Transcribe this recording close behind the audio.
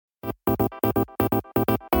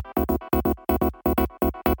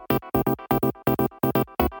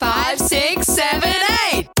6, 7,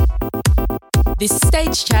 8. This is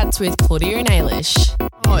Stage Chats with Claudia and Ailish.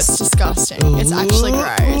 Oh, it's disgusting. It's actually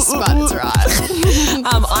gross, but it's right.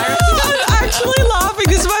 I'm actually laughing.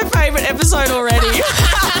 This is my favourite episode already.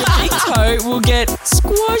 The big toe will get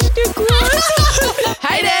squashed across.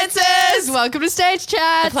 Hey dancers, welcome to Stage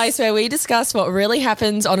Chat. A place where we discuss what really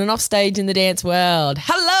happens on and off stage in the dance world.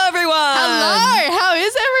 Hello, everyone. Hello, how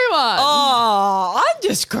is everyone? Oh, I'm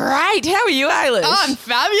just great. How are you, Ailish? Oh, I'm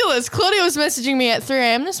fabulous. Claudia was messaging me at 3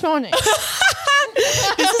 a.m. this morning.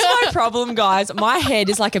 This is my problem, guys. My head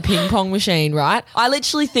is like a ping pong machine, right? I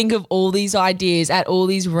literally think of all these ideas at all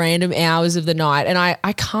these random hours of the night and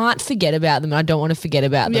I can't forget about them. I don't want to forget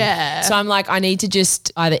about them. Yeah. So I'm like, I need to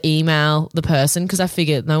just either email the person because I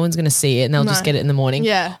figure no one's going to see it and they'll just get it in the morning.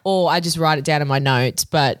 Yeah. Or I just write it down in my notes.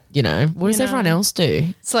 But, you know, what does everyone else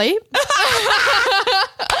do? Sleep?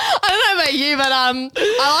 I don't know about you, but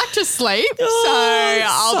I like to sleep,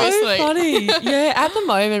 obviously. So funny. Yeah, at the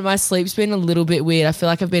moment my sleep's been a little bit weird. I feel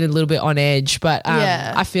like I've been a little bit on edge, but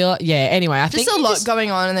I feel anyway, I think just a lot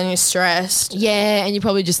going on and then you're stressed. Yeah, and you're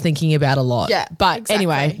probably just thinking about a lot. Yeah, but exactly.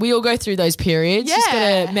 Anyway, we all go through those periods. Yeah. Just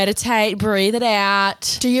gotta meditate, breathe it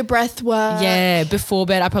out. Do your breath work. Yeah, before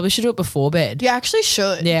bed. I probably should do it before bed. You actually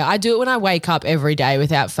should. Yeah, I do it when I wake up every day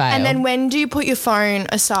without fail. And then when do you put your phone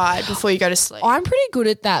aside before you go to sleep? I'm pretty good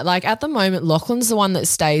at that. Like at the moment, Lachlan's the one that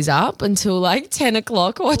stays up until like 10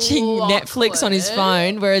 o'clock watching Netflix on his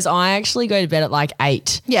phone, whereas I actually go to bed at like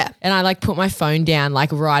 8. Yeah. And I like put my phone down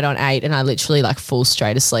like right on 8 and I literally like fall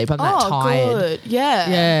straight asleep. I'm that tired. Good. Yeah.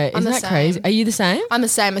 Yeah. I'm Isn't the that crazy? same. Are you the same? I'm the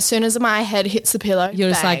same. As soon as my head hits the pillow, You're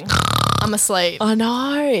just bang, like, I'm asleep. I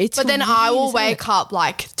know. It's But then weird, I will isn't it? wake up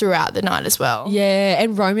like throughout the night as well. Yeah,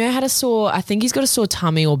 and Romeo had I think he's got a sore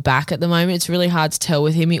tummy or back at the moment. It's really hard to tell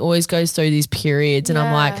with him. He always goes through these periods and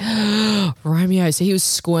I'm like, Romeo. So he was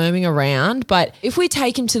squirming around. But if we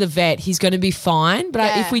take him to the vet, he's going to be fine.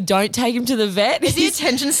 But if we don't take him to the vet, Is he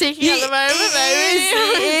attention seeking at the moment,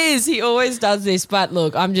 baby? He is. He always does this. But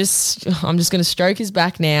look, I'm just going to stroke his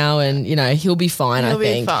back now and, you know, he'll be fine, I think.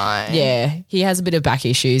 He'll be fine. Yeah. He has a bit of back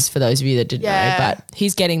issues for those of you that didn't know. But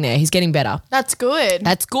he's getting there. He's getting better. That's good.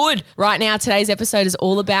 That's good. Right now, today's episode is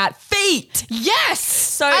all about feet. Yes.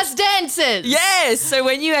 So as dancers. yes. So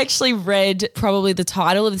when you actually read probably the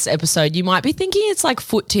title of this episode, you might be thinking it's like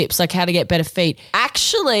foot tips, like how to get better feet.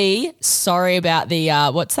 Actually, sorry about the,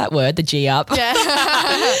 what's that word? The G up. Yeah.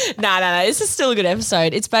 No. This is still a good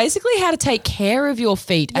episode. It's basically how to take care of your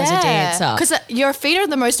feet as a dancer. Because your feet are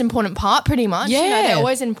the most important part pretty much. You know, Yeah. they're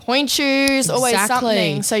always in point shoes, always Exactly.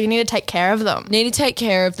 something. So you need to take care of them. Need to take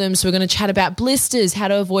care of them. So we're going to chat about blisters, how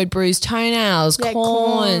to avoid bruised toenails,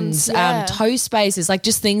 corns, toe spaces, like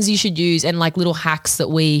just things you should use and like little hacks that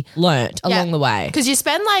we learnt along the way. Because you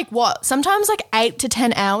spend sometimes 8 to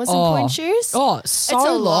 10 hours in point shoes. Oh, so It's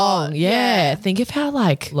a long. lot. Yeah. Think of how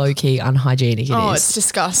like low-key unhygienic it Oh, is. it's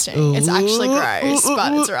disgusting. It's actually gross,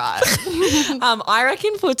 but it's right. I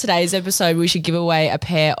reckon for today's episode we should give away a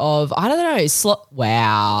pair of, I don't know,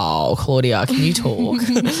 wow, Claudia, can you talk?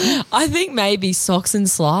 I think maybe socks and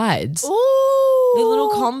slides. Ooh. The little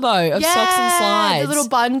combo of socks and slides. The little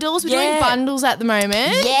bundles. We're doing bundles at the moment.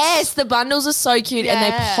 Yes, the bundles are so cute and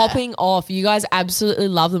they're popping off. You guys absolutely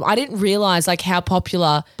love them. I didn't realise like how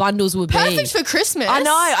popular bundles would be. Perfect for Christmas. I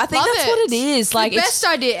know. I think that's what it is. Like the best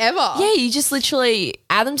idea ever. Yeah, you just literally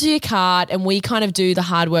add them to your cart and we kind of do the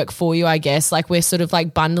hard work for you, I guess. Like we're sort of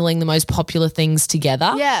like bundling the most popular things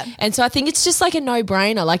together. Yeah. And so I think it's just like a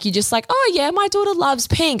no-brainer. Like you're just like, oh yeah, my daughter loves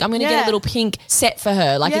pink. I'm going to get a little pink set for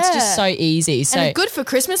her. Like it's just so easy. So and good for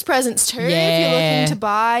Christmas presents too. Yeah. If you're looking to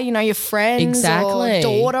buy, your friends or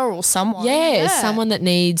daughter or someone. Yeah, someone that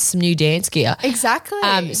needs some new dance gear.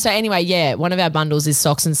 Exactly. So anyway, one of our bundles is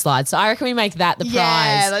socks and slides. So I reckon we make that the prize.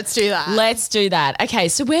 Yeah, let's do that. Let's do that. Okay,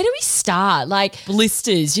 so where do we start? Like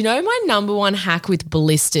blisters. You know my number one hack with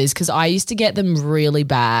blisters, because I used to get them really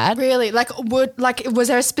bad. Really? Was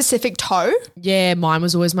there a specific toe? Yeah, mine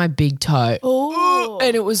was always my big toe. Oh.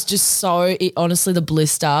 And it was just honestly, the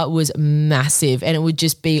blister was massive and it would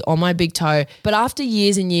just be on my big toe. But after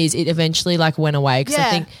years and years, it eventually like went away because I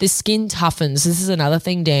think the skin toughens. This is another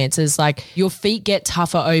thing, dancers, like your feet get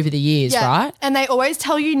tougher over the years, right? And they always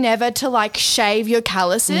tell you never to like shave your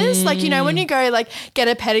calluses. Like, when you go like get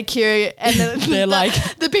a pedicure and They're like,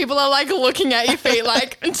 the people are like looking at your feet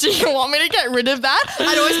like, do you want me to get rid of that?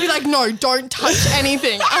 I'd always be like, no, don't touch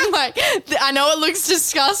anything. I'm like, I know it looks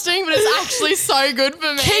disgusting, but it's actually so so good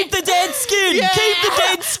for me. Keep the dead skin. Yeah. Keep the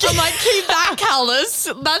dead skin. I'm like, keep that callus.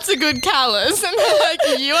 That's a good callus. And they're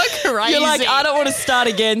like, you are crazy. You're like, I don't want to start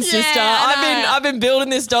again, sister. I know. I've been building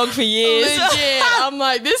this dog for years. Legit. I'm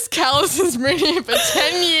like, this callus has been here for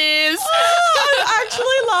 10 years. I'm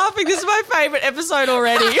actually laughing. This is my favourite episode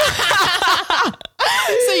already.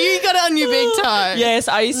 So you got it on your big toe. Yes,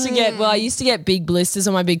 I used to get big blisters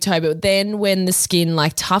on my big toe, but then when the skin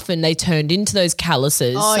like toughened, they turned into those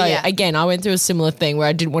calluses. Oh, so yeah. again, I went through a similar thing where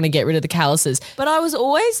I didn't want to get rid of the calluses, but I was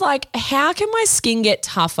always like, how can my skin get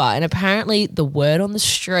tougher? And apparently the word on the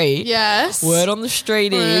street, Yes. word on the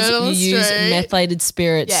street is Word on you the use street. methylated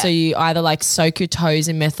spirits. Yeah. So you either like soak your toes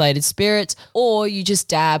in methylated spirits, or you just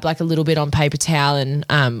dab like a little bit on paper towel and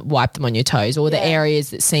wipe them on your toes, or the Yeah.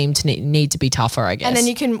 areas that seem to need to be tougher, I guess. And then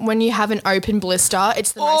you can, when you have an open blister,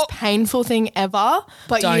 it's the most painful thing ever.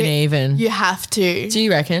 But Don't even. You have to. Do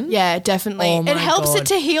you reckon? Yeah, definitely. Oh my it helps God. it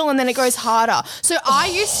to heal and then it goes harder. So I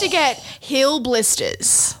used to get heel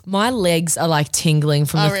blisters. My legs are like tingling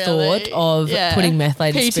from the really? thought of Yeah. putting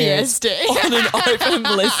methylated spirits PTSD. on an open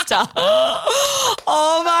blister.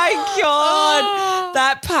 Oh my God.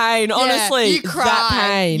 That pain, honestly, you cry. that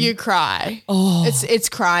pain. You cry. Oh, it's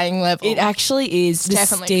crying level. It actually is. The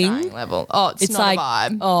definitely sting, crying level. Oh, it's not like, a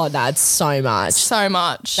vibe. oh, that's so much. So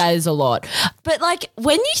much. That is a lot. But like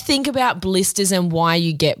when you think about blisters and why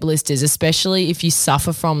you get blisters, especially if you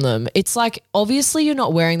suffer from them, it's like obviously you're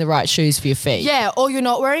not wearing the right shoes for your feet. Yeah, or you're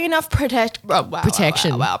not wearing enough protection.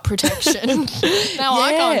 Protection. Wow, protection. Now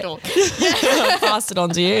I Yeah. can't talk. Pass it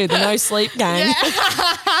on to you. The no sleep gang.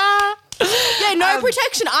 Yeah, no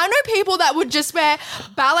protection. I know people that would just wear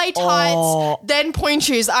ballet tights, then point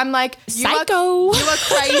shoes. I'm like, Psycho. You are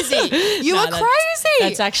crazy. You No, are that's- crazy.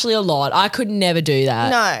 That's actually a lot. I could never do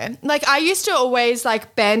that. No, like I used to always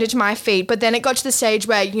like bandage my feet, but then it got to the stage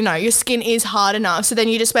where, you know, your skin is hard enough. So then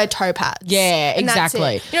you just wear toe pads. Yeah, And that's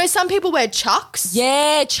exactly. it. You know, some people wear chucks.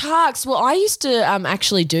 Yeah, chucks. Well, I used to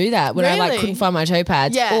actually do that when I like Really? couldn't find my toe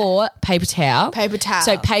pads. Yeah. Or paper towel. Paper towel.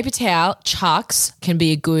 So paper towel, chucks can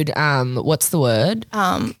be a good what's the word?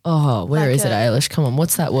 Where is it, Ailish? Come on,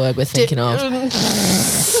 what's that word we're thinking of?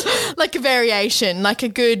 Like a variation, like a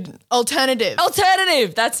good alternative.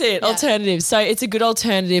 Alternative. That's it. Yeah. Alternative. So it's a good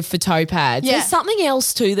alternative for toe pads. Yeah. There's something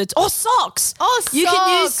else too that's socks. Oh, You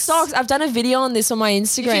can use socks. socks. I've done a video on this on my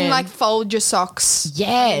Instagram. You can like fold your socks.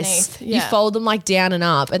 Yes. underneath. Yeah. You fold them like down and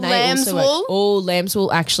up. And Lamb's they also wool? work. Oh, lamb's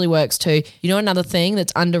wool actually works too. You know another thing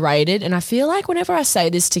that's underrated? And I feel like whenever I say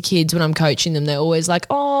this to kids when I'm coaching them, they're always like,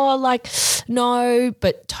 oh, like, no,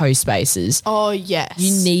 but toe spacers. Oh, yes.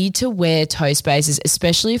 You need to wear toe spacers,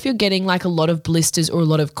 especially if you're getting like a lot of blisters or a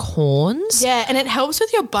lot of corns. Yeah, and it helps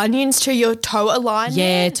with your bunions too, your toe alignment.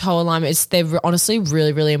 Yeah, toe alignment. They're honestly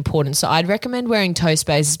really, really important. So I'd recommend wearing toe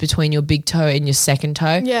spacers between your big toe and your second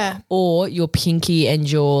toe. Yeah. Or your pinky and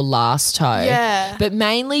your last toe. Yeah. But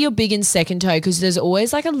mainly your big and second toe because there's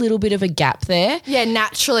always like a little bit of a gap there. Yeah,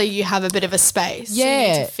 naturally you have a bit of a space. So you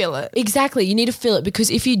Yeah. need to fill it. Exactly. You need to fill it because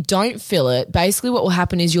if you don't fill it, basically what will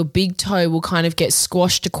happen is your big toe will kind of get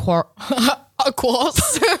squashed Of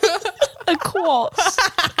course. across.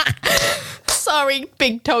 Sorry,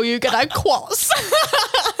 big toe, you get a quass.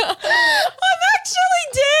 I'm actually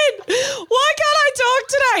dead. Why can't I talk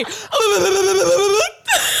today?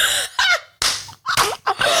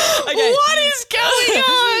 Okay. What is going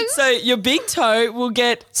on? So your big toe will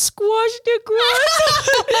get squashed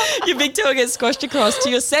across. Your big toe will get squashed across to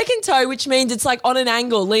your second toe, which means it's like on an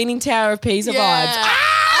angle, Leaning Tower of Pisa vibes.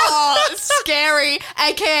 Oh, scary,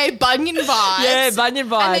 aka bunion vibes. Yeah, bunion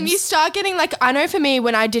vibes. And then you start getting like, I know for me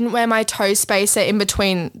when I didn't wear my toe spacer in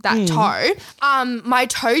between that toe, my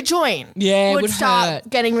toe joint Yeah, would start hurt.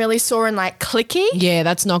 getting really sore and like clicky. Yeah,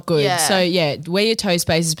 that's not good. Yeah. So yeah, wear your toe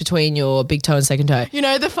spaces between your big toe and second toe. You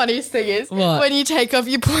know the funniest thing is What? when you take off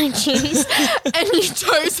your point shoes and your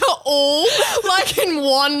toes are all like in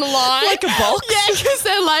one line. Like a box? Yeah, because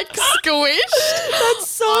they're like squished. That's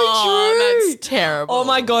so Oh, true. that's terrible. Oh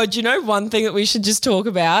my God, you know one thing that we should just talk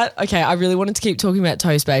about? Okay, I really wanted to keep talking about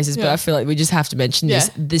toe spaces, but Yeah. I feel like we just have to mention this.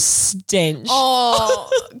 Yeah. The stench. Oh,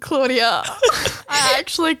 Claudia, I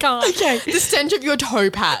actually can't. Okay. The stench of your toe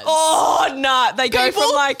pads. Oh, nah. They go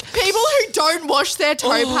from like people who don't wash their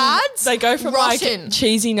toe pads. They go from rotten. like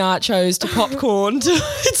cheesy nachos to popcorn to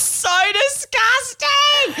it's so disgusting.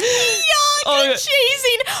 Yuck, Oh, and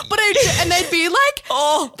cheesy. But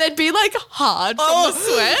they'd be like hard from the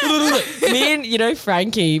sweat. me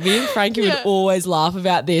and Frankie would always laugh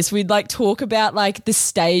about this. We'd like talk about like the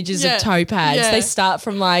stages Yeah. of toe pads. Yeah. They start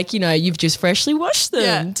from like, you've just freshly washed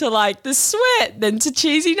them Yeah. to like the sweat, then to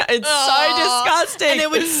cheesy. It's so disgusting. And it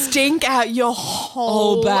would stink out your whole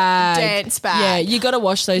whole dance bag. Yeah, you got to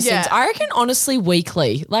wash those Yeah. things. I reckon, honestly,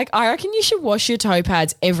 weekly. Like, I reckon you should wash your toe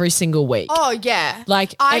pads every single week. Oh, yeah.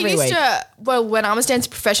 Like, I every used week. to, well, when I was dancing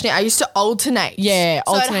professionally, I used to alternate. Yeah,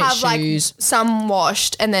 so alternate I'd have shoes. like some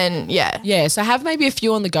washed and then, yeah. Yeah, so have maybe a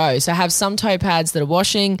few on the go. So have some toe pads that are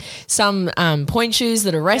washing, some point shoes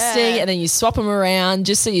that are resting, Yeah. and then you swap them around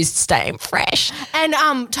just so you're staying fresh. And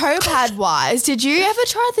toe pad wise, did you ever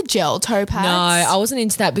try the gel toe pads? No, I wasn't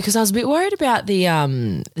into that because I was a bit worried about the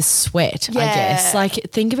sweat, I guess. Yeah. Like,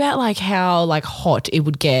 think about like how like hot it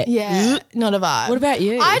would get. Yeah, not a vibe. What about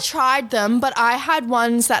you? I tried them, but I had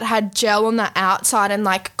ones that had gel on the outside and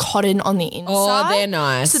like cotton on the inside. Oh, they're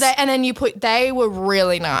nice. So and then they were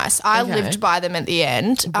really nice. I Okay. lived by them at the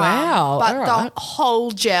end. Wow, but all the right.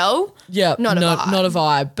 whole gel, Yeah, not a vibe. Not a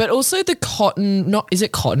vibe. But also the cotton, is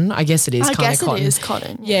it cotton? I guess it is I kind guess of cotton. it is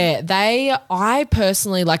cotton. Yeah, I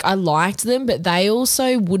personally, like, I liked them, but they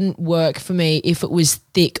also wouldn't work for me if it was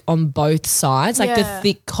thick on both sides. Like the Yeah.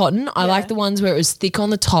 thick cotton, I like the ones where it was thick on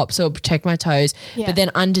the top so it would protect my toes, Yeah. but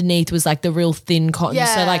then underneath was like the real thin cotton.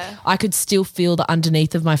 So Yeah. like I could still feel the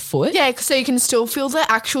underneath of my foot. Yeah, so you can still feel the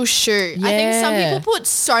actual shoe. I think some Yeah. people put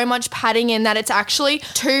so much padding in that it's actually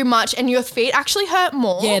too much and your feet actually hurt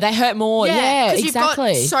more. Yeah, they hurt more. Yeah, 'cause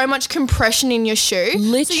exactly. You've got so much compression in your shoe. So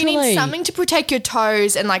you Literally. need something to protect your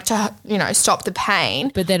toes and like to, stop the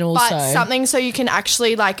pain. But then also- something so you can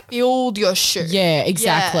actually like build your shoe. Yeah, exactly.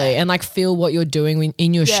 Yeah. And like feel what you're doing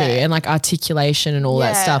in your Yeah. shoe and like articulation and all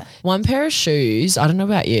that Yeah. stuff. One pair of shoes, I don't know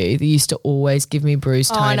about you, they used to always give me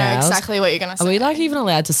bruised Oh, I toenails. know exactly what you're going to say. Are we like even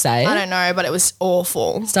allowed to say it? I don't know, but it was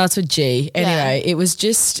awful. Starts with G. Anyway, it was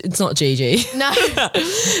just, it's not GG. No.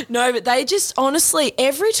 No, but they just, honestly,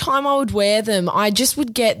 every time I would wear them, I just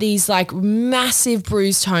would get these like massive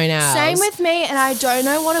bruised toenails. Same with me, and I don't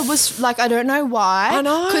know what it was like. I don't know why. I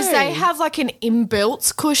know. Because they have like an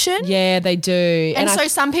inbuilt cushion. Yeah, they do. And so I,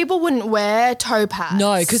 some people wouldn't wear toe pads.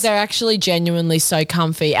 no, because they're actually genuinely so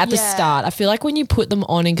comfy at the Yeah. start. I feel like when you put them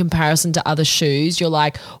on in comparison to other shoes, you're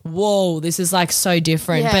like, whoa, this is like so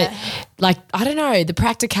different. Yeah. But like, I don't know, the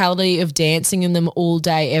practicality of dancing in them all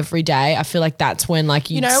day, every day, I feel like that's when like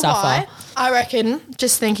you'd You know suffer. why? I reckon,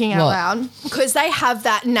 just thinking out What? loud, because they have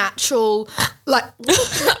that natural, like,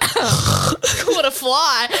 what a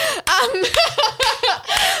fly.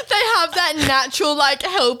 They have that natural, like,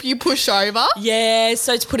 help you push over. Yeah,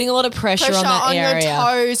 so it's putting a lot of pressure on that area. your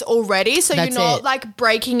toes already, so That's you're not it. like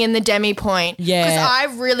breaking in the demi point. Yeah. because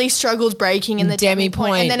I really struggled breaking in the demi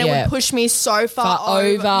point, and then it yeah. would push me so far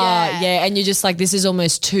over. Yeah. Yeah, and you're just like, this is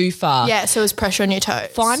almost too far. Yeah, so it was pressure on your toes.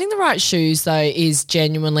 Finding the right shoes though is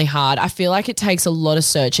genuinely hard. I feel like it takes a lot of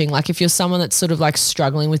searching. Like if you're someone that's sort of like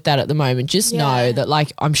struggling with that at the moment, just know that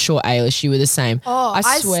like I'm sure Ailish, you were the same. Oh,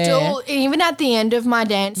 I swear. still, even at the end of my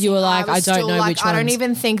dancing, You were like, was I don't still know like, which I don't ones.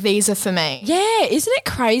 even think these are for me. Yeah, isn't it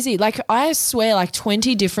crazy? Like I swear, like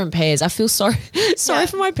 20 different pairs. I feel sorry Yeah.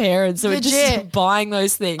 for my parents who are just Legit. buying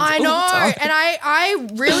those things. I all the know, time. and I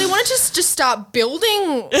really wanted to just start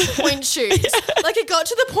building point shoes. Like it got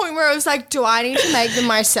to the point where I was like, do I need to make them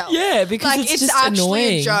myself? Yeah, because like it's it's just actually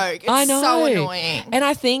annoying. a joke. It's I know. so annoying. And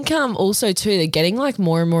I think also too, they're getting like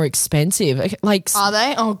more and more expensive. Like Are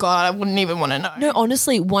they? Oh god, I wouldn't even want to know. no,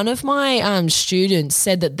 honestly, one of my students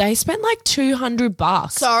said that they spent like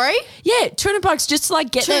 $200. Sorry? Yeah, $200 just to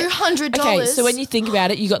like get their- $200? Okay, so when you think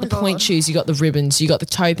about it, you got the point shoes, you got the ribbons, you got the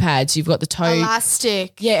toe pads, you've got the toe.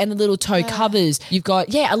 Elastic. Yeah, and the little toe covers. You've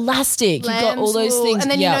got elastic. You've got all those Lamb's wool. things.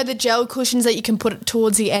 And then Yep. you know the gel cushions that you can put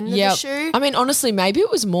towards the end of Yep. the shoe. I mean, honestly, maybe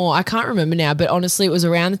it was more. I can't remember now, but honestly, it was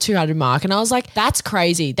around the 200 mark. And I was like, that's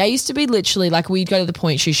crazy. They used to be literally like, we'd go to the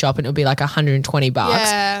point shoe shop and it would be like $120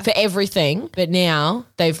 Yeah. for everything. But now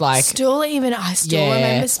they've like, I still Yeah.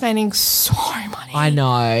 remember spending so money. I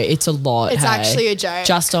know, it's a lot. It's hey? actually a joke.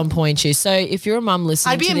 Just on point shoes. So if you're a mum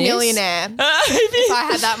listening I'd be to a this, millionaire if I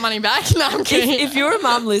had that money back. No, I'm kidding. if you're a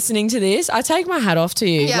mum listening to this, I take my hat off to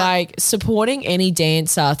you. Yeah. Like supporting any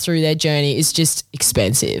dancer through their journey is just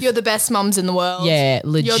expensive. You're the best mums in the world. Yeah,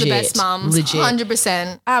 legit. You're the best mums. Legit.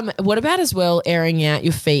 100%. What about as well airing out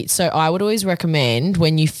your feet? So I would always recommend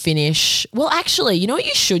when you finish. Well, actually, you know what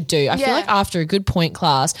you should do? I feel Yeah. like after a good point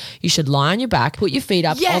class, you should lie on your back, put your feet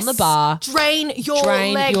up Yes. on the bar. Drain your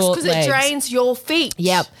Drain legs your because it legs. drains your feet.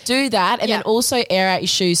 Yep, do that, and then Yep. also air out your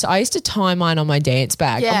shoes. So I used to tie mine on my dance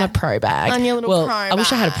bag, on Yeah. my pro bag. On your little well, pro I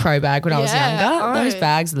wish I had a pro bag when I was Yeah, younger. Those oh.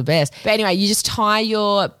 bags are the best. But anyway, you just tie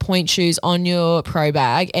your point shoes on your pro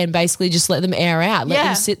bag and basically just let them air out. Let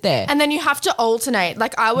them sit there. And then you have to alternate.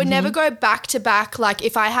 Like I would never never go back to back. Like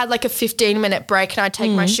if I had like a 15-minute break and I'd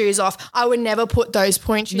take my shoes off, I would never put those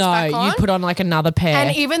point shoes back on. No, you put on like another pair.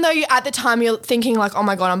 And even though you at the time you're thinking like, oh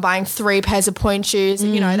my God, I'm buying 3 pairs of point shoes,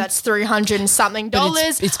 you know, that's $300 and something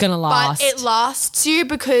dollars. It's going to last. But it lasts you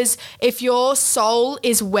because if your sole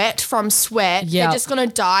is wet from sweat, they're just going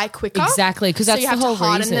to die quicker. Exactly, because that's so you the have whole to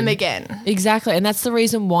harden reason. them again. Exactly, and that's the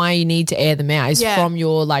reason why you need to air them out is from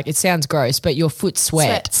your, like, it sounds gross, but your foot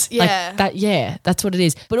sweats. Yeah. Like that's what it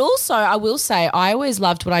is. But also, I will say, I always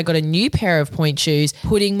loved when I got a new pair of point shoes,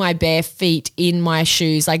 putting my bare feet in my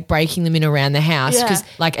shoes, like breaking them in around the house because,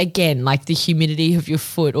 like, again, like the humidity of your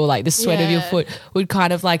foot or like the sweat of your foot would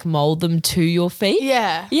kind of like mold them to your feet.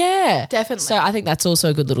 Yeah. Yeah. Definitely. So I think that's also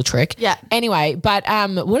a good little trick. Yeah. Anyway, but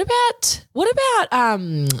what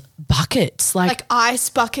about buckets? Like ice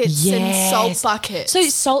buckets and salt buckets. So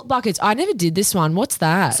salt buckets. I never did this one. What's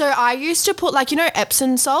that? So I used to put like, you know,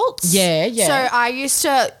 Epsom salts. Yeah. So I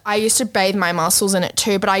used to bathe my muscles in it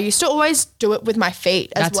too, but I used to always do it with my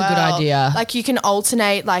feet as well. That's a good idea. Like you can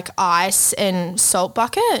alternate like ice and salt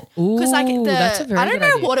bucket. Because like that's a very I don't good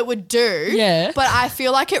know idea. what it would do. Yeah. But I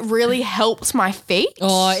feel like it really helps my feet.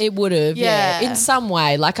 Oh, it would have. Yeah. Yeah. In some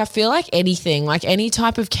way. Like I feel like anything, like any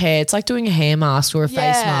type of care, it's like doing a hair mask or a face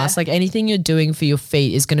mask. Like anything you're doing for your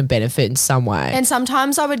feet is going to benefit in some way. And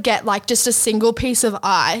sometimes I would get like just a single piece of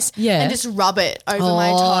ice and just rub it over my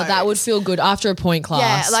toes. Oh, that would feel good after a point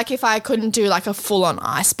class. Yeah, like if I couldn't do like a full-on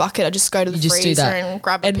ice bucket, I'd just go to the just do freezer that. and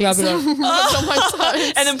grab And a piece rub it on. and rub it on my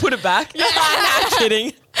toes. and then put it back. Yeah. I'm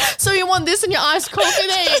kidding. So you want this in your iced coffee?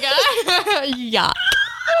 There you go. Yeah.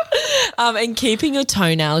 And keeping your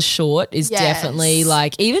toenails short is definitely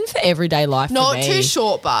like, even for everyday life. Not for me. too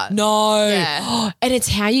short, but No. Yeah. And it's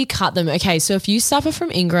how you cut them. Okay, so if you suffer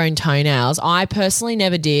from ingrown toenails, I personally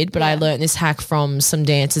never did, but I learned this hack from some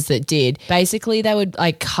dancers that did. Basically, they would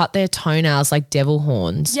like cut their toenails like devil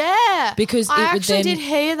horns. yeah, Because I it would actually then, did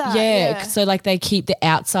hear that. Yeah, so like they keep the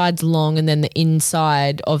outsides long and then the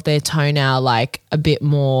inside of their toenail like a bit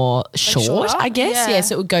more short, shorter? I guess. Yeah. Yeah,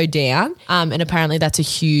 so it would go down. And apparently that's a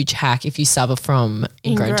huge hack if you suffer from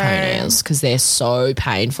ingrown toenails because they're so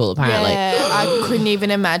painful apparently. Yeah, I couldn't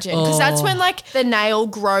even imagine because that's when like the nail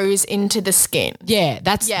grows into the skin. Yeah,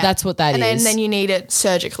 that's what that and is. then you need it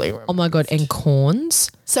surgically removed. Oh my God, and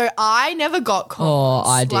corns. So I never got corns. Oh,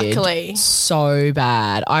 I did. Luckily. So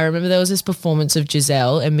bad. I remember there was this performance of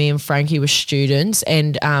Giselle and me and Frankie were students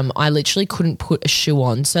and I literally couldn't put a shoe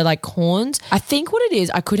on. So like corns, I think what it is,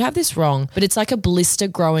 I could have this wrong, but it's like a blister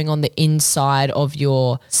growing on the inside of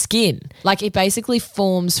your skin. Like it basically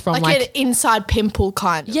forms from like an inside pimple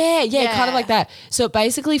kind of. Yeah, kind of like that. So it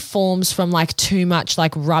basically forms from like too much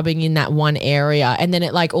like rubbing in that one area and then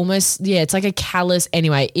it like almost, it's like a callus.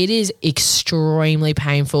 Anyway, it is extremely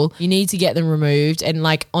painful. You need to get them removed and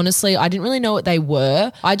like honestly, I didn't really know what they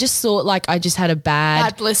were. I just thought like I just had a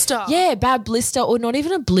bad blister. Yeah, bad blister or not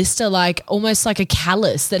even a blister, like almost like a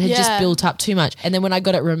callus that had just built up too much. And then when I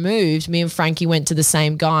got it removed, me and Frankie went to the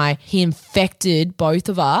same guy. He infected both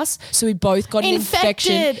of us. So we both got an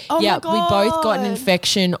infection. Oh my God. We both got an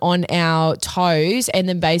infection on our toes and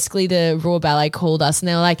then basically the Royal Ballet called us and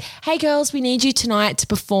they were like, hey girls, we need you tonight to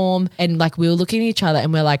perform. And like we were looking at each other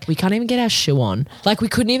and we're like, we can't even get our shoe on. Like we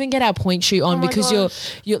couldn't even get our point shoe on because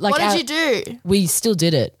you're like, what did you do? We still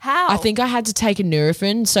did it. How? I think I had to take a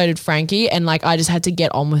Nurofen, so did Frankie, and like I just had to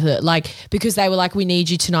get on with it. Like because they were like, we need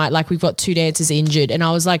you tonight, like we've got 2 dancers injured. And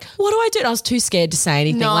I was like, what do I do? And I was too scared to say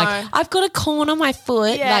anything. No. Like, I've got a corn on my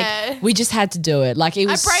foot. Yeah. Like we just had to do it. Like it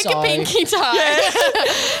was I break a pinky toe.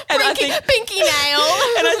 And I think pinky nail.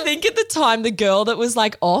 and I think at the time the girl that was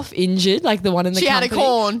like off injured, like the one in the She had a company.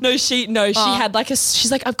 corn. No, she had like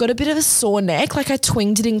she's like, I've got a bit of a sore neck. Like I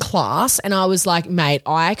twinged it in class and I was like, mate,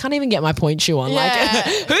 I can't even get my point shoe on. Yeah. Like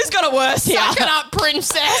who's got it worse here? Suck it up,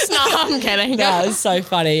 princess. No, I'm kidding. That was so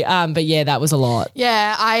funny. But yeah, that was a lot.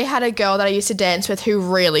 Yeah, I had a girl that I used to dance with who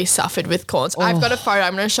really suffered with corns. I've got a photo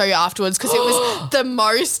I'm going to show you afterwards because it was the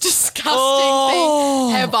most disgusting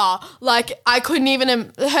thing ever. Like I couldn't even,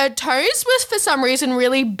 her toes was for some reason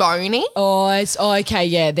really bony. Okay,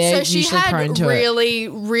 yeah, they're So she usually prone had to it. really,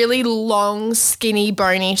 really long, skinny,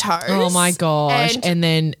 bony toes. Oh my gosh. And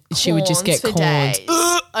then she would just get for corns. days.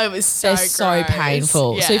 It was so They're so gross.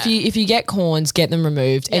 painful. So Yeah. if you get corns, get them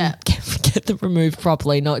removed and get them removed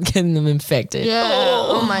properly, not getting them infected. Yeah.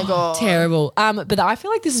 Oh my God. Terrible. But I feel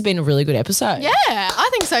like this has been a really good episode. Yeah, I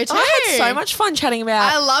think so too. I had so much fun chatting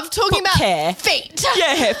about I love talking about care. feet.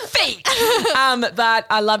 Yeah, feet. But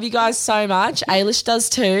I love you guys so much. Ailish does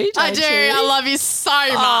too. I don't do. you? I love you so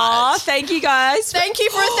much. Aw, thank you guys. Thank you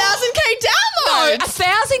for 1,000K downloads.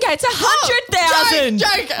 1,000K. It's 100,000.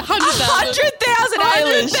 Joke. 100,000. 100,000,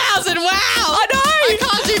 Ailish. 100,000. Wow. I know. I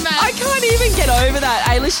can't do math.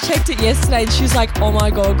 just checked it yesterday and she was like, oh my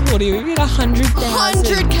God, Claudia, we've hit 100,000.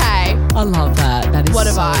 100K. I love that. That is What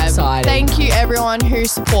a so vibe. exciting. Thank you everyone who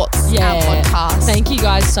supports our podcast. Thank you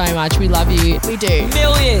guys so much. We love you. We do.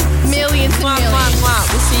 Millions. Millions and Mwah, millions. mwah, mwah.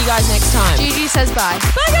 We'll see you guys next time. Gigi says bye.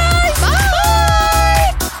 Bye, guys.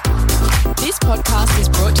 Bye. This podcast is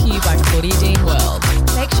brought to you by Claudia Dean World.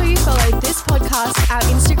 Make sure you follow this podcast, our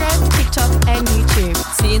Instagram, TikTok, and YouTube.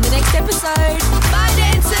 See you